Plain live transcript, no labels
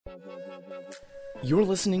You're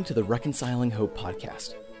listening to the Reconciling Hope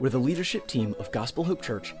podcast, where the leadership team of Gospel Hope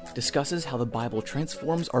Church discusses how the Bible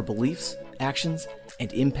transforms our beliefs, actions,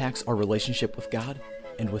 and impacts our relationship with God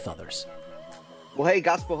and with others. Well, hey,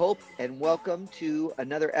 Gospel Hope, and welcome to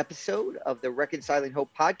another episode of the Reconciling Hope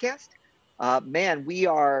podcast. We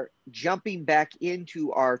are jumping back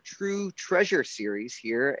into our True Treasure series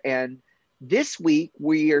here, and this week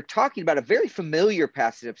we are talking about a very familiar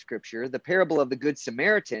passage of Scripture, the parable of the Good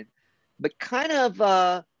Samaritan, but kind of,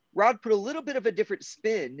 Rod put a little bit of a different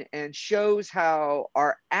spin and shows how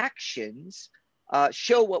our actions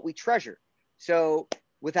show what we treasure. So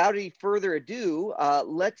without any further ado,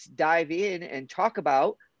 let's dive in and talk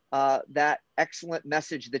about that excellent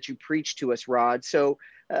message that you preached to us, Rod. So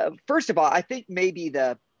first of all, I think maybe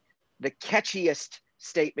the catchiest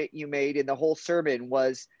statement you made in the whole sermon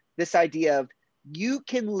was this idea of you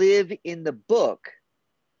can live in the book,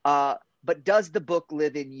 but does the book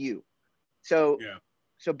live in you? So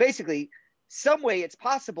basically, some way it's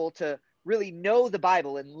possible to really know the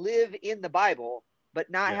Bible and live in the Bible, but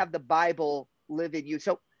not have the Bible live in you.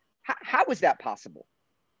 So how is that possible?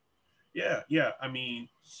 Yeah. I mean,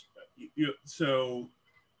 so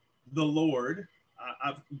the Lord,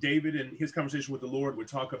 David in his conversation with the Lord would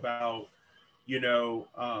talk about,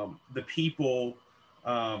 the people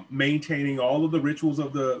maintaining all of the rituals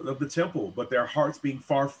of the temple, but their hearts being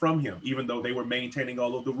far from him, even though they were maintaining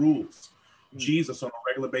all of the rules. Jesus on a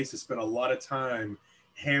regular basis spent a lot of time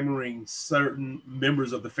hammering certain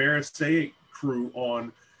members of the Pharisaic crew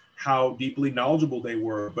on how deeply knowledgeable they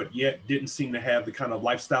were, but yet didn't seem to have the kind of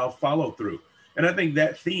lifestyle follow through. And I think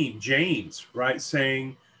that theme, James, right,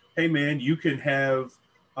 saying, hey man, you can have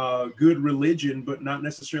good religion, but not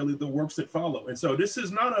necessarily the works that follow. And so this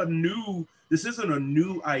isn't a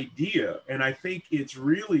new idea. And I think it's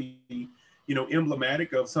really,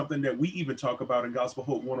 emblematic of something that we even talk about in Gospel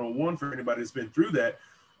Hope 101 for anybody that's been through that.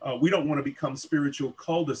 We don't want to become spiritual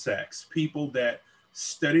cul-de-sacs, people that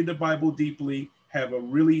study the Bible deeply, have a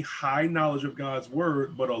really high knowledge of God's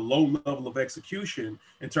word, but a low level of execution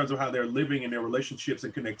in terms of how they're living in their relationships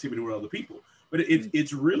and connectivity with other people. But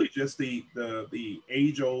it's really just the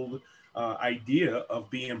age-old idea of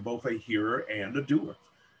being both a hearer and a doer.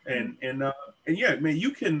 And yeah, man,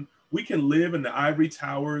 we can live in the ivory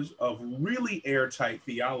towers of really airtight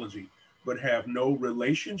theology, but have no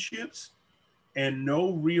relationships and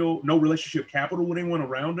no relationship capital with anyone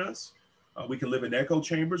around us. We can live in echo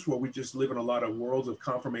chambers where we just live in a lot of worlds of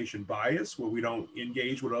confirmation bias, where we don't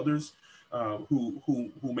engage with others who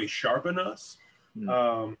may sharpen us.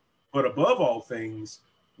 But above all things,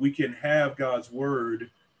 we can have God's word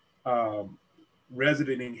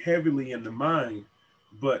resonating heavily in the mind,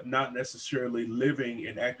 but not necessarily living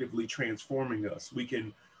and actively transforming us. We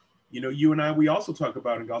can, you and I, we also talk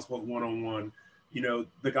about in Gospel 101,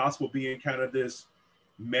 the gospel being kind of this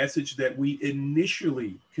message that we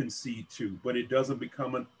initially concede to, but it doesn't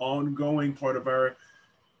become an ongoing part of our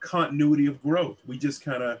continuity of growth. We just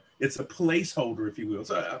it's a placeholder, if you will.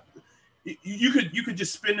 So you could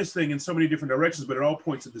just spin this thing in so many different directions, but it all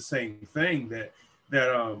points at the same thing, that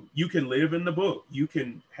you can live in the book. You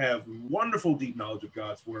can have wonderful, deep knowledge of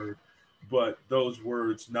God's word, but those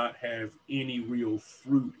words not have any real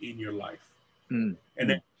fruit in your life. And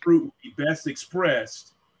that fruit will be best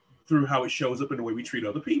expressed through how it shows up in the way we treat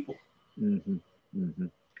other people.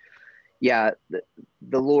 Yeah,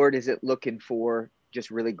 the Lord isn't looking for just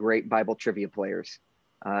really great Bible trivia players.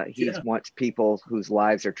 He wants people whose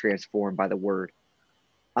lives are transformed by the word.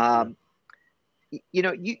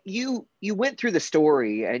 You went through the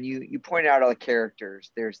story and you pointed out all the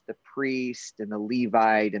characters. There's the priest and the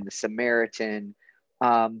Levite and the Samaritan,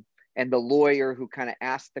 and the lawyer who kind of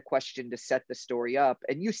asked the question to set the story up.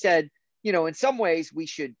 And you said, in some ways we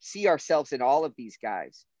should see ourselves in all of these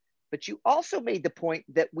guys, but you also made the point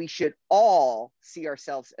that we should all see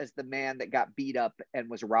ourselves as the man that got beat up and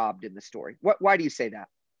was robbed in the story. Why do you say that?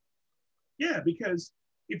 Yeah, because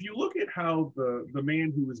if you look at how the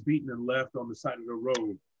man who was beaten and left on the side of the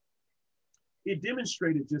road, it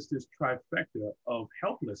demonstrated just this trifecta of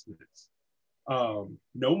helplessness.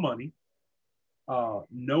 No money,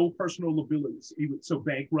 no personal abilities, so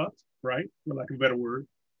bankrupt, right, for lack of a better word,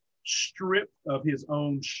 stripped of his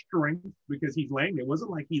own strength because he's laying there. It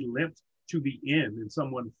wasn't like he limped to the end and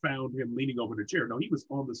someone found him leaning over the chair. No, he was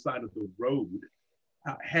on the side of the road,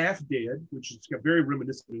 half dead, which is very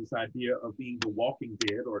reminiscent of this idea of being the walking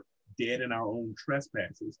dead or dead in our own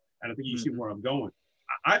trespasses. And I think you see where I'm going.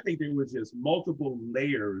 I think there was just multiple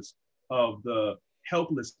layers of the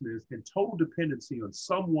helplessness and total dependency on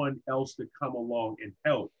someone else to come along and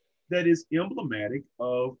help that is emblematic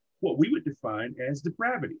of what we would define as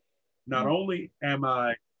depravity. Not only am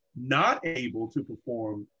I not able to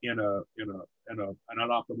perform in an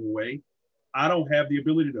optimal way, I don't have the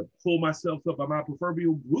ability to pull myself up by my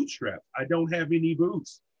proverbial bootstraps. I don't have any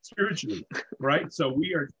boots spiritually, right? So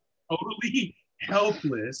we are totally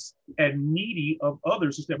helpless and needy of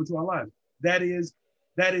others to step into our lives. That is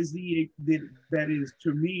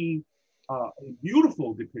to me a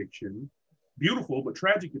beautiful depiction, beautiful but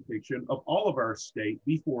tragic depiction of all of our state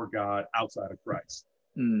before God outside of Christ.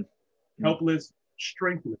 Helpless,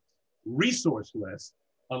 strengthless, resourceless,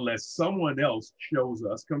 unless someone else shows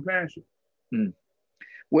us compassion.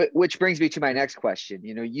 Which brings me to my next question.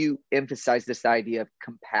 You emphasize this idea of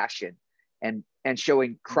compassion and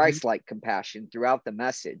showing Christ-like compassion throughout the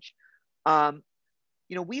message.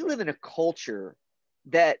 We live in a culture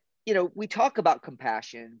that, we talk about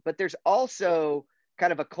compassion, but there's also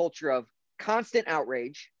kind of a culture of constant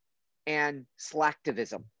outrage and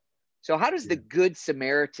slacktivism. So how does the Good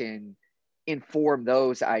Samaritan inform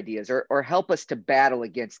those ideas or help us to battle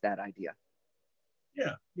against that idea?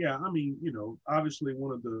 Yeah. I mean, obviously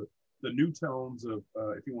one of the new tones of,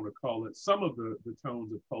 if you want to call it, some of the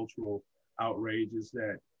tones of cultural outrage is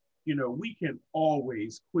that, we can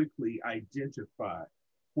always quickly identify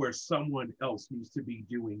where someone else needs to be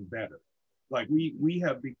doing better. Like we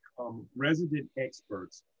have become resident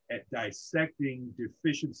experts at dissecting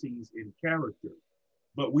deficiencies in character,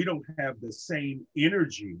 but we don't have the same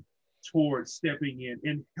energy towards stepping in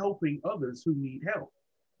and helping others who need help.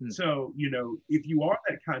 So, if you are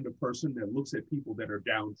that kind of person that looks at people that are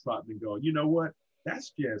downtrodden and go, you know what,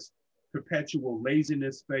 that's just perpetual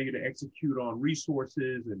laziness, failure to execute on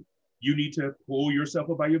resources, and you need to pull yourself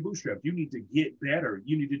up by your bootstraps. You need to get better.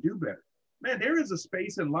 You need to do better. Man, there is a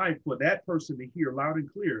space in life for that person to hear loud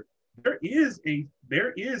and clear. There is a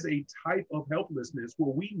type of helplessness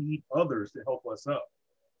where we need others to help us up.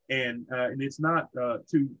 And it's not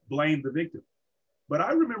to blame the victim. But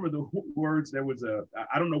I remember the words,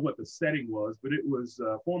 I don't know what the setting was, but it was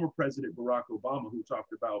former President Barack Obama who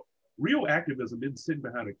talked about real activism isn't sitting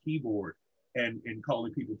behind a keyboard and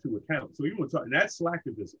calling people to account. So even and that's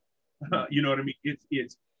slacktivism. You know what I mean?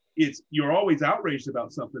 It's you're always outraged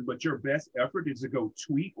about something, but your best effort is to go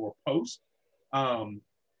tweet or post.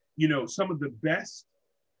 Some of the best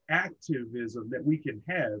activism that we can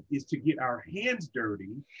have is to get our hands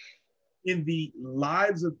dirty in the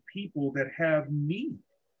lives of people that have need.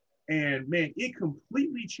 And man, it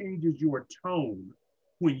completely changes your tone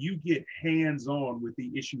when you get hands-on with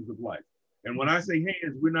the issues of life. And when I say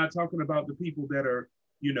hands, we're not talking about the people that are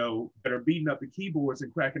beating up the keyboards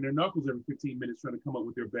and cracking their knuckles every 15 minutes trying to come up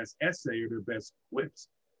with their best essay or their best quips.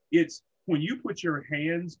 It's when you put your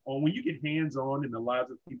hands on, when you get hands-on in the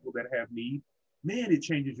lives of people that have need, man, it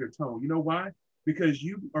changes your tone. You know why? Because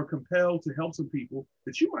you are compelled to help some people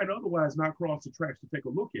that you might otherwise not cross the tracks to take a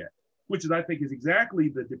look at, which is, I think, is exactly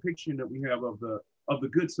the depiction that we have of the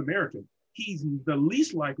Good Samaritan. He's the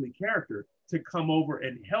least likely character to come over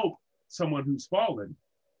and help someone who's fallen.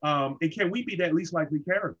 And can we be that least likely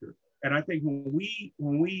character? And I think when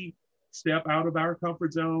we step out of our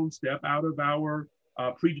comfort zone, step out of our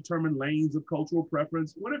predetermined lanes of cultural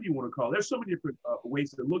preference, whatever you want to call it, there's so many different ways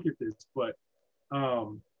to look at this, but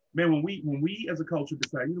man, when we as a culture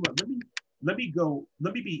decide, you know what, let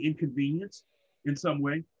me be inconvenienced in some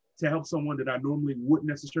way to help someone that I normally wouldn't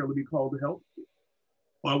necessarily be called to help,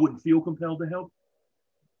 or I wouldn't feel compelled to help,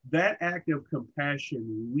 that act of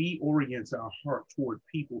compassion reorients our heart toward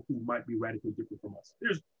people who might be radically different from us.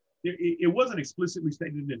 It wasn't explicitly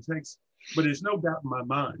stated in the text, but there's no doubt in my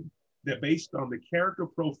mind that based on the character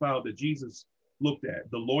profile that Jesus looked at,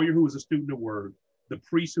 the lawyer who was a student of word, the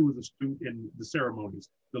priest who was a student in the ceremonies,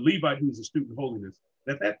 the Levite who was a student in holiness,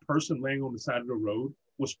 that person laying on the side of the road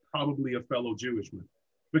was probably a fellow Jewishman.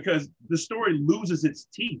 Because the story loses its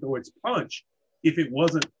teeth or its punch if it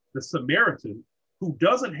wasn't the Samaritan who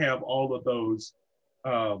doesn't have all of those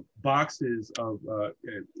boxes of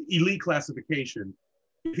elite classification.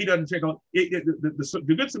 If he doesn't check on it,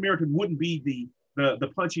 the Good Samaritan wouldn't be the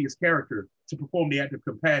punchiest character to perform the act of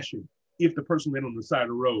compassion if the person laying on the side of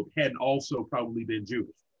the road hadn't also probably been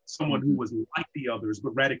Jewish, someone who was like the others,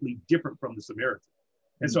 but radically different from the Samaritan.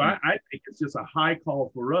 And so I think it's just a high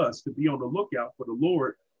call for us to be on the lookout for the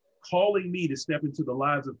Lord calling me to step into the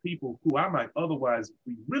lives of people who I might otherwise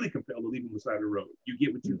be really compelled to leave on the side of the road. You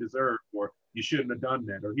get what you deserve, or you shouldn't have done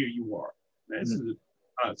that, or here you are.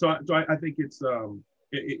 So I think it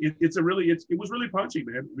was really punchy,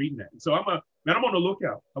 man, reading that. So I'm on the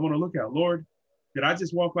lookout. I'm on the lookout. Lord, did I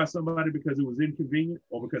just walk by somebody because it was inconvenient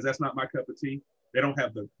or because that's not my cup of tea? They don't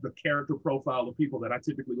have the character profile of people that I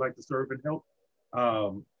typically like to serve and help.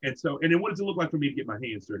 And then what does it look like for me to get my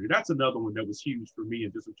hands dirty? That's another one that was huge for me,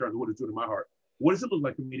 and just in terms of what it's doing in my heart. what does it look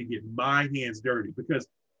like for me to get my hands dirty? Because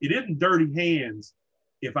it isn't dirty hands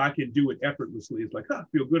if I can do it effortlessly. It's like, I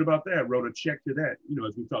feel good about that. I wrote a check to that,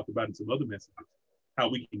 as we talked about in some other messages, how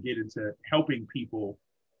we can get into helping people,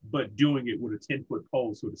 but doing it with a 10-foot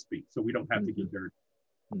pole, so to speak, so we don't have to get dirty.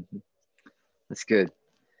 Mm-hmm. That's good.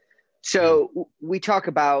 So we talk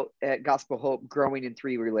about at Gospel Hope growing in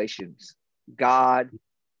 3 relations: God,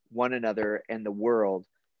 one another, and the world.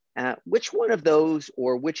 Which one of those,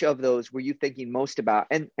 or which of those were you thinking most about?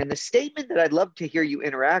 And the statement that I'd love to hear you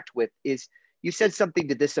interact with is, you said something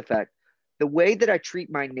to this effect: the way that I treat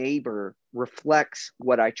my neighbor reflects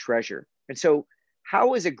what I treasure. And so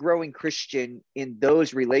how is a growing Christian in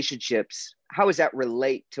those relationships, how does that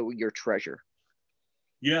relate to your treasure?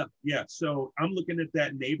 Yeah. So I'm looking at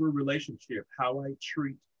that neighbor relationship, how I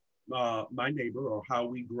treat my neighbor, or how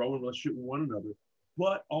we grow in relationship with one another,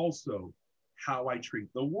 but also how I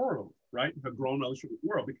treat the world, right? A grown relationship with the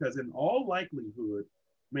world, because in all likelihood,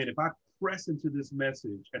 man, if I press into this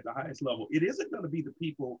message at the highest level, it isn't going to be the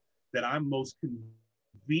people that I'm most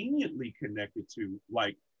conveniently connected to,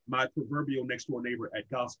 like my proverbial next door neighbor at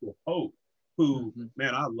Gospel Hope, who,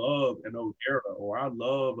 man, I love an O'Dara, or I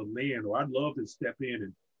love a Lynn, or I'd love to step in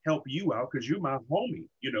and help you out because you're my homie.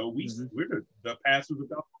 We're the pastors of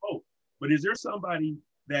Gospel Hope. But is there somebody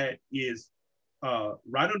that is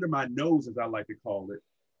right under my nose, as I like to call it,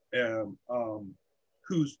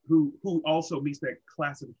 who also meets that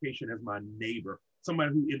classification as my neighbor,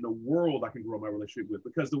 somebody who in the world I can grow my relationship with?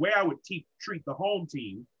 Because the way I would treat the home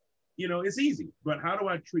team, it's easy, but how do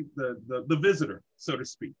I treat the visitor, so to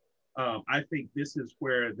speak? I think this is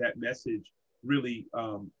where that message really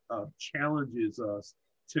challenges us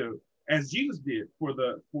to, as Jesus did for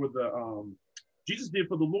the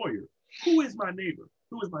lawyer. Who is my neighbor?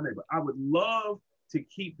 Who is my neighbor? I would love to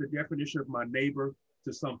keep the definition of my neighbor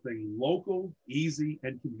to something local, easy,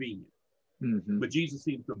 and convenient. But Jesus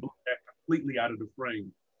seems to blow that completely out of the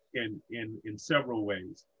frame in several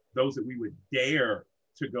ways. Those that we would dare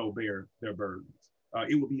to go bear their burdens.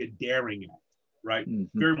 It would be a daring act, right?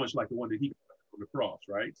 Very much like the one that he on the cross,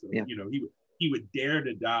 right? So, he would dare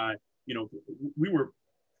to die. We were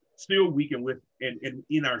still weak and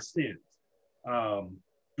in our sins.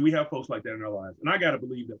 We have folks like that in our lives. And I got to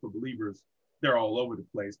believe that for believers, they're all over the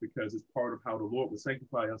place, because it's part of how the Lord would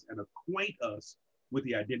sanctify us and acquaint us with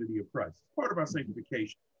the identity of Christ. It's part of our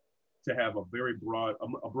sanctification to have a very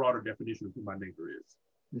broader definition of who my neighbor is.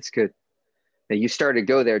 That's good. Now, you started to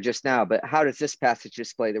go there just now, but how does this passage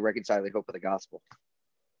display the reconciling hope of the gospel?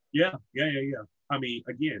 Yeah. I mean,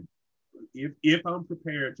 again, if I'm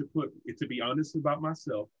prepared to be honest about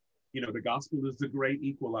myself, the gospel is the great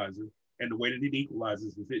equalizer. And the way that it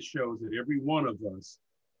equalizes is it shows that every one of us,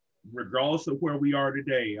 regardless of where we are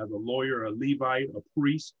today, as a lawyer, a Levite, a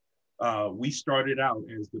priest, we started out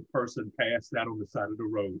as the person passed out on the side of the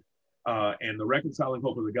road. And the reconciling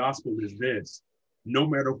hope of the gospel is this: no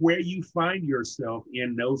matter where you find yourself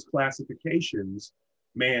in those classifications,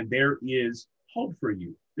 man, there is hope for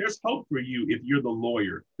you. There's hope for you if you're the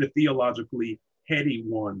lawyer, the theologically heady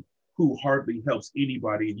one who hardly helps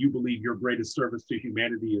anybody, and you believe your greatest service to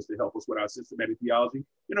humanity is to help us with our systematic theology.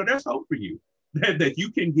 There's hope for you that you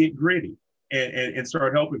can get gritty and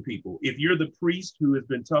start helping people. If you're the priest who has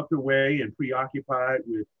been tucked away and preoccupied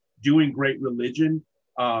with doing great religion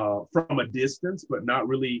from a distance, but not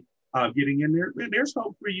really getting in there, man, there's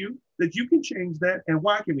hope for you that you can change that. And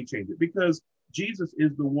why can we change it? Because Jesus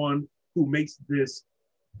is the one who makes this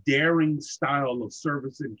daring style of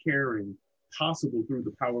service and caring possible through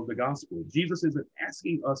the power of the gospel. Jesus isn't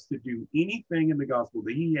asking us to do anything in the gospel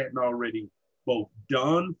that he hadn't already both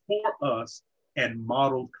done for us and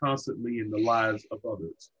modeled constantly in the lives of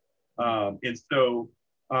others. And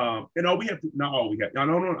all we have to, not all we have, I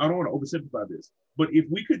don't want to oversimplify this, but if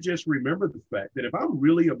we could just remember the fact that if I'm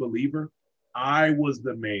really a believer, I was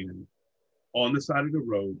the man on the side of the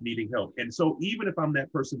road needing help. And so even if I'm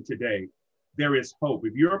that person today, there is hope.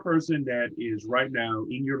 If you're a person that is right now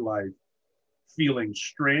in your life feeling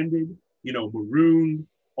stranded, marooned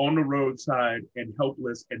on the roadside and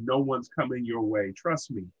helpless, and no one's coming your way, trust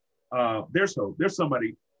me, there's hope. There's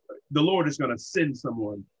somebody, the Lord is going to send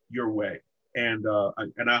someone your way. And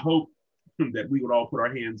I hope that we would all put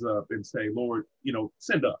our hands up and say, Lord,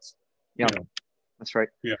 send us. Yeah, that's right.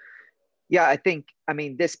 Yeah. I think,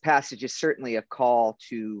 this passage is certainly a call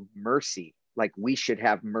to mercy. Like, we should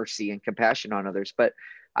have mercy and compassion on others. But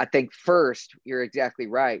I think first, you're exactly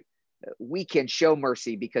right. We can show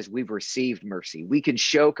mercy because we've received mercy. We can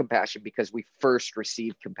show compassion because we first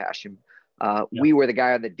received compassion. We were the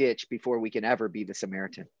guy on the ditch before we can ever be the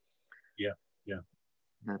Samaritan. Yeah.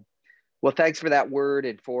 Well, thanks for that word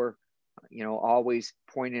and for always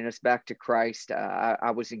pointing us back to Christ.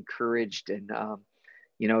 I was encouraged, and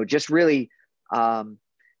just really,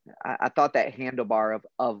 I thought that handlebar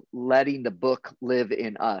of letting the book live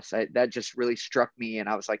in us, that just really struck me. And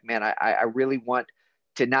I was like, man, I really want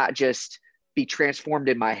to not just be transformed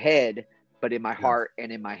in my head, but in my heart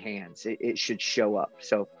and in my hands. It should show up.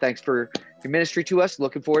 So thanks for your ministry to us.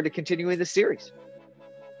 Looking forward to continuing this series.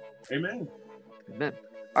 Amen. Amen.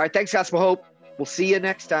 All right. Thanks, Gospel Hope. We'll see you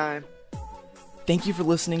next time. Thank you for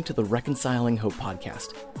listening to the Reconciling Hope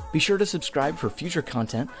podcast. Be sure to subscribe for future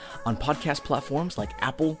content on podcast platforms like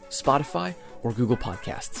Apple, Spotify, or Google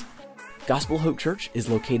Podcasts. Gospel Hope Church is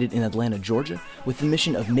located in Atlanta, Georgia, with the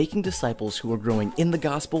mission of making disciples who are growing in the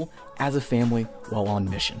gospel as a family while on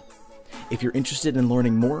mission. If you're interested in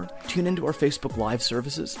learning more, tune into our Facebook Live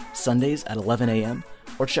services Sundays at 11 a.m.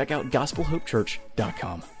 or check out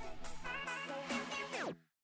gospelhopechurch.com.